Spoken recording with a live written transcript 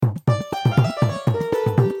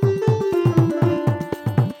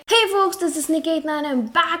this is Niketna and I'm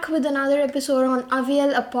back with another episode on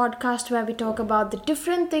Aviel, a podcast where we talk about the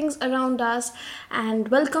different things around us. And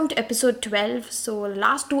welcome to episode 12. So,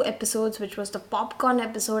 last two episodes, which was the popcorn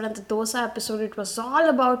episode and the dosa episode, it was all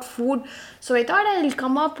about food. So, I thought I'll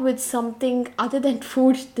come up with something other than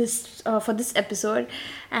food for this episode.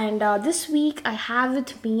 And this week, I have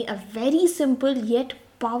with me a very simple yet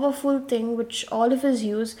powerful thing which all of us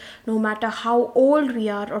use, no matter how old we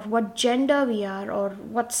are or what gender we are or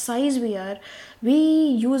what size we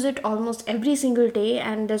use it almost every single day,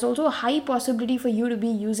 and there's also a high possibility for you to be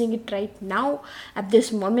using it right now at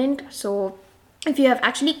this moment. So if you have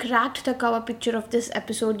actually cracked the cover picture of this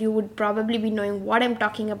episode, you would probably be knowing what I'm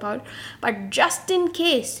talking about. But just in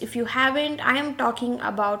case, if you haven't, I am talking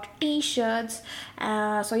about t-shirts.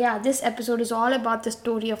 This episode is all about the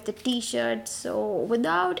story of the t-shirt. So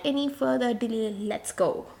without any further delay, let's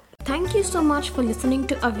go. Thank you so much for listening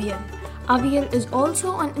to Aviel. Aviel is also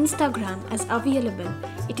on Instagram as Avielable.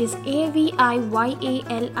 It is AVIYALIBLE.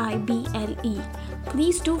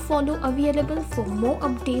 Please do follow Avielable for more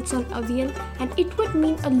updates on Aviel, and it would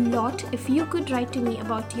mean a lot if you could write to me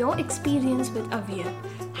about your experience with Aviel.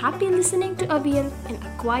 Happy listening to Aviel, an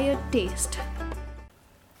acquired taste.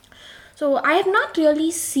 So I have not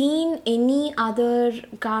really seen any other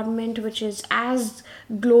garment which is as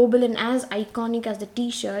global and as iconic as the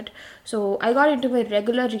t-shirt. So I got into my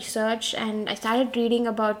regular research and I started reading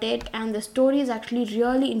about it, and the story is actually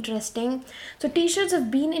really interesting. So t-shirts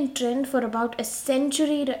have been in trend for about a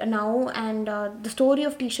century now, and the story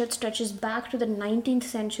of t-shirts stretches back to the 19th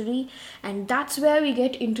century, and that's where we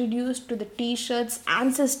get introduced to the t-shirt's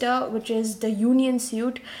ancestor, which is the Union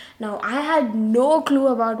suit. Now I had no clue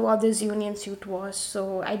about what this Union suit was,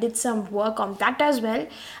 so I did some work on that as well,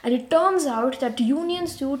 and it turns out that Union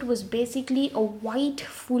suit was basically a white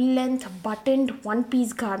full-length buttoned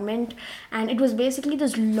one-piece garment, and it was basically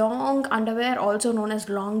this long underwear, also known as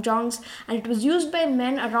long johns, and it was used by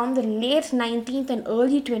men around the late 19th and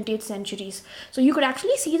early 20th centuries. So you could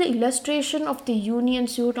actually see the illustration of the Union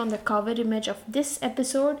suit on the cover image of this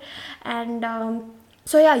episode, and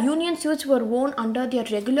Union suits were worn under their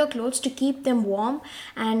regular clothes to keep them warm,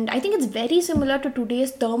 and I think it's very similar to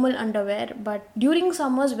today's thermal underwear, but during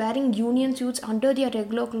summers, wearing Union suits under their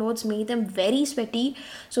regular clothes made them very sweaty.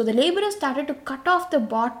 So the laborers started to cut off the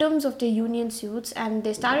bottoms of the Union suits, and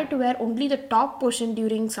they started to wear only the top portion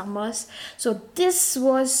during summers. So this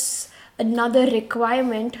was another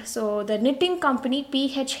requirement. So the knitting company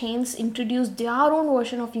P.H. Haynes introduced their own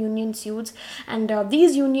version of Union suits, and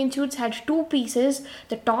these Union suits had two pieces,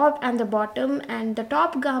 the top and the bottom, and the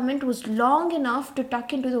top garment was long enough to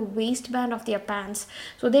tuck into the waistband of their pants.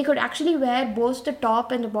 So they could actually wear both the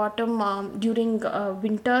top and the bottom during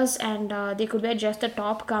winters, and they could wear just the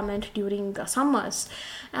top garment during summers.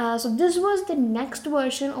 So this was the next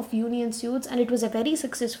version of Union suits, and it was a very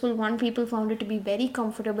successful one. People found it to be very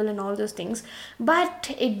comfortable and all those things,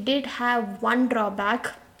 but it did have one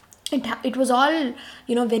drawback. It was all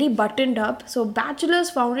very buttoned up, so bachelors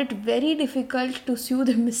found it very difficult to sew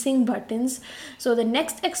the missing buttons. So the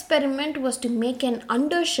next experiment was to make an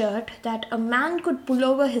undershirt that a man could pull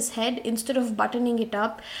over his head instead of buttoning it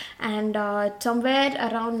up, and somewhere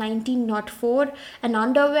around 1904, an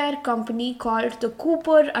underwear company called the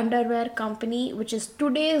Cooper Underwear Company, which is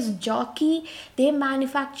today's Jockey, they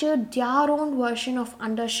manufactured their own version of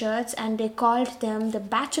undershirts, and they called them the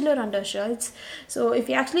bachelor undershirts. So if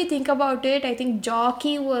you actually think about it, I think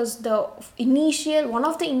Jockey was one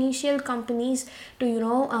of the initial companies to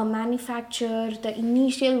manufacture the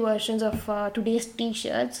initial versions of today's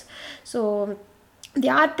t-shirts. So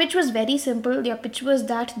their pitch was very simple. Their pitch was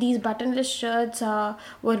that these buttonless shirts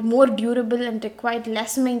were more durable and required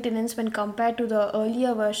less maintenance when compared to the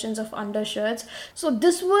earlier versions of undershirts. So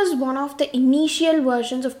this was one of the initial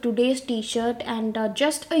versions of today's t-shirt, and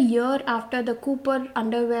just a year after the Cooper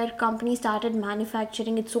Underwear Company started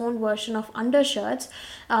manufacturing its own version of undershirts,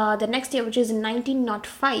 the next year, which is in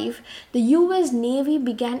 1905, the US Navy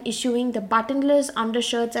began issuing the buttonless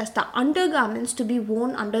undershirts as the undergarments to be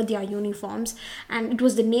worn under their uniforms. And it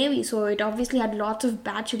was the Navy, so it obviously had lots of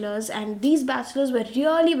bachelors, and these bachelors were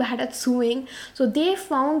really bad at sewing, so they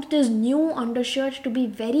found this new undershirt to be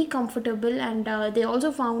very comfortable, and they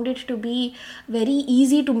also found it to be very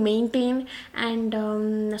easy to maintain. And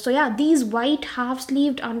these white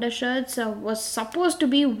half-sleeved undershirts was supposed to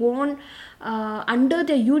be worn under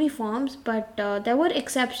their uniforms, but there were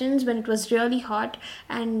exceptions when it was really hot,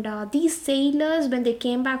 and these sailors, when they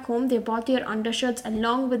came back home, they bought their undershirts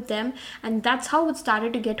along with them, and that's how it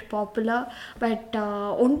started to get popular. But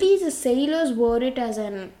only the sailors wore it as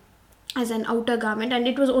an as an outer garment, and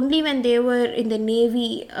it was only when they were in the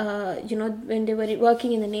navy, when they were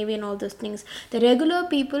working in the navy and all those things, the regular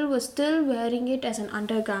people were still wearing it as an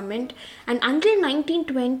undergarment. And until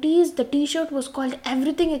 1920s, the t-shirt was called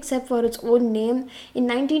everything except for its own name. In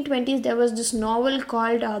 1920s, there was this novel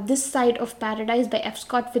called This Side of Paradise by F.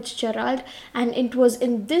 Scott Fitzgerald, and it was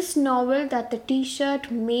in this novel that the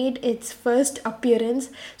t-shirt made its first appearance.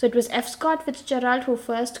 So it was F. Scott Fitzgerald who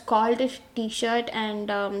first called it t-shirt,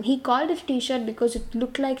 and he called it t-shirt because it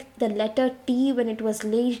looked like the letter T when it was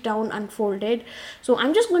laid down unfolded. So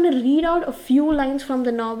I'm just going to read out a few lines from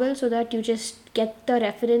the novel so that you just get the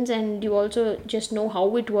reference and you also just know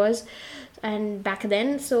how it was and back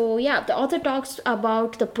then. So yeah, the author talks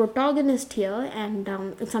about the protagonist here, and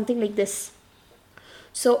it's something like this.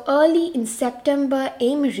 So early in September,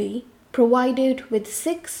 Amory, provided with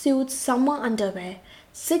 6 suits summer underwear,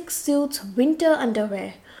 6 suits winter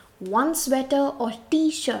underwear, one sweater or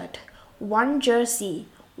t-shirt, one jersey,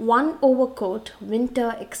 one overcoat,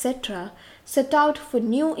 winter, etc., set out for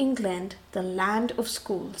New England, the land of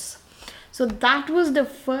schools. So that was the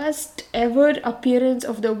first ever appearance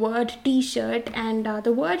of the word t-shirt, and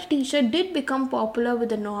the word t-shirt did become popular with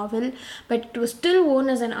the novel, but it was still worn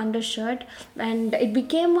as an undershirt, and it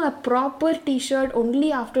became a proper t-shirt only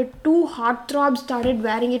after two heartthrobs started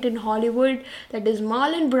wearing it in Hollywood, that is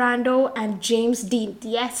Marlon Brando and James Dean.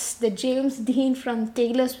 Yes, the James Dean from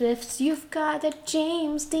Taylor Swift's You've Got a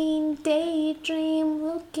James Dean Daydream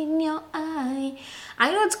Look in Your Eye.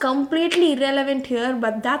 I know it's completely irrelevant here,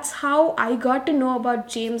 but that's how I got to know about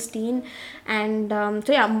James Dean. And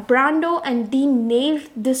so yeah, Brando and Dean nailed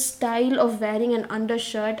this style of wearing an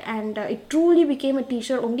undershirt, and it truly became a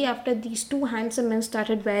t-shirt only after these two handsome men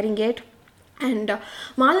started wearing it. And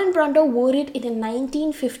Marlon Brando wore it in a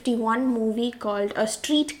 1951 movie called A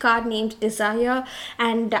Streetcar Named Desire.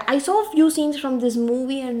 And I saw a few scenes from this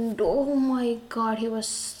movie, and oh my god, he was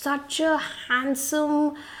such a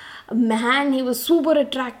handsome man. He was super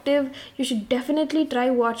attractive. You should definitely try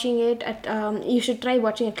watching it. You should try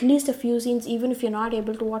watching at least a few scenes, even if you're not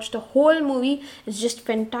able to watch the whole movie. It's just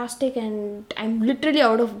fantastic, and I'm literally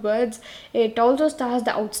out of words. It also stars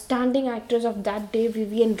the outstanding actress of that day,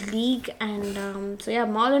 Vivian Leigh, and so yeah,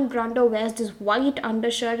 Marlon Brando wears this white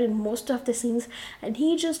undershirt in most of the scenes, and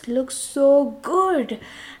he just looks so good.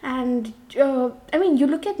 And you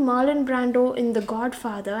look at Marlon Brando in The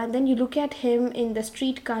Godfather, and then you look at him in The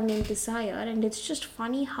Streetcar Named Desire, and it's just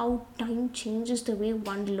funny how time changes the way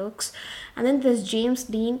one looks. And then there's James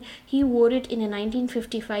Dean. He wore it in a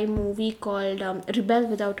 1955 movie called Rebel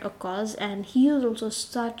Without a Cause, and he is also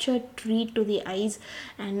such a treat to the eyes,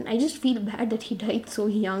 and I just feel bad that he died so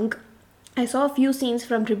young. I saw a few scenes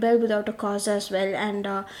from Rebel Without a Cause as well, and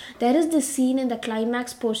there is this scene in the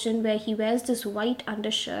climax portion where he wears this white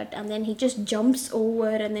undershirt and then he just jumps over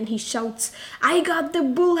and then he shouts, "I got the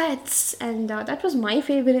bullets!" And that was my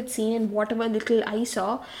favorite scene in whatever little I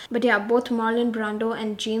saw. But yeah, both Marlon Brando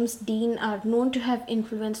and James Dean are known to have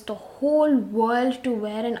influenced the whole world to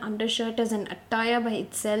wear an undershirt as an attire by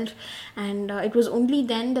itself, and it was only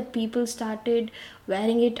then that people started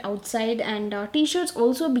wearing it outside, and t-shirts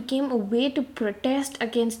also became a way to protest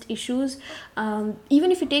against issues.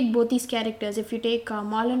 Even if you take both these characters, if you take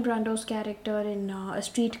Marlon Brando's character in A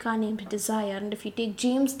Streetcar Named Desire, and if you take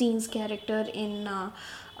James Dean's character in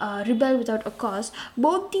Rebel Without a Cause,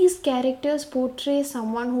 both these characters portray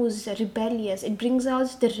someone who's rebellious. It brings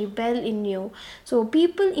out the rebel in you. So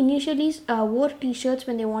people initially wore t-shirts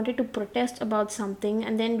when they wanted to protest about something,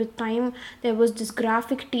 and then with time there was this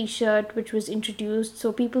graphic t-shirt which was introduced.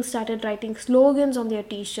 So people started writing slogans on their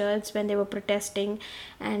t-shirts when they were protesting,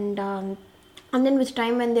 and then with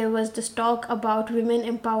time, when there was this talk about women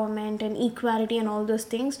empowerment and equality and all those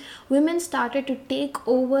things, women started to take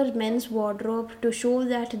over men's wardrobe to show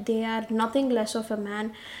that they are nothing less of a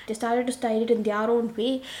man. They started to style it in their own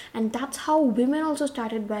way, and that's how women also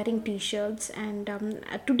started wearing t-shirts. And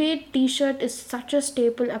today, t-shirt is such a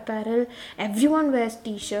staple apparel. Everyone wears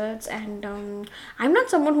t-shirts, and I'm not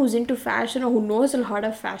someone who's into fashion or who knows a lot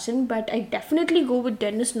of fashion, but I definitely go with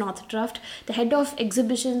Dennis Northrup, the head of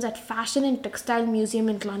exhibitions at Fashion and Textile Museum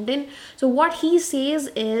in London. So what he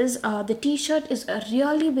says is the t-shirt is a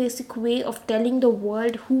really basic way of telling the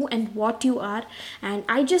world who and what you are, and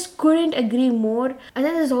I just couldn't agree more. And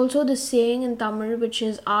then there's also the saying in Tamil which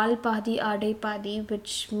is Al Padi Ade Padi,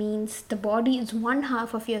 which means the body is one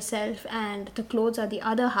half of yourself and the clothes are the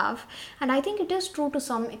other half. And I think it is true to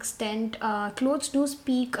some extent. Clothes do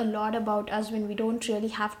speak a lot about us when we don't really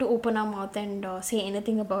have to open our mouth and say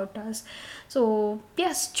anything about us. So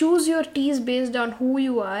yes, choose your teas based on who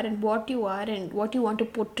you are and what you are and what you want to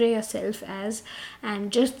portray yourself as,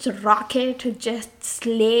 and just rock it, just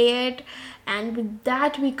slay it. And with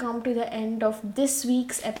that, we come to the end of this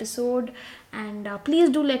week's episode. And please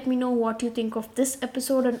do let me know what you think of this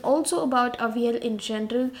episode and also about Avial in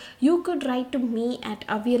general. You could write to me at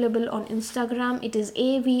Avialable on Instagram. It is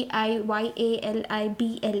AVIYALIBLE.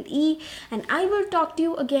 And I will talk to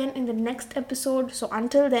you again in the next episode. So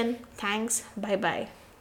until then, thanks. Bye bye.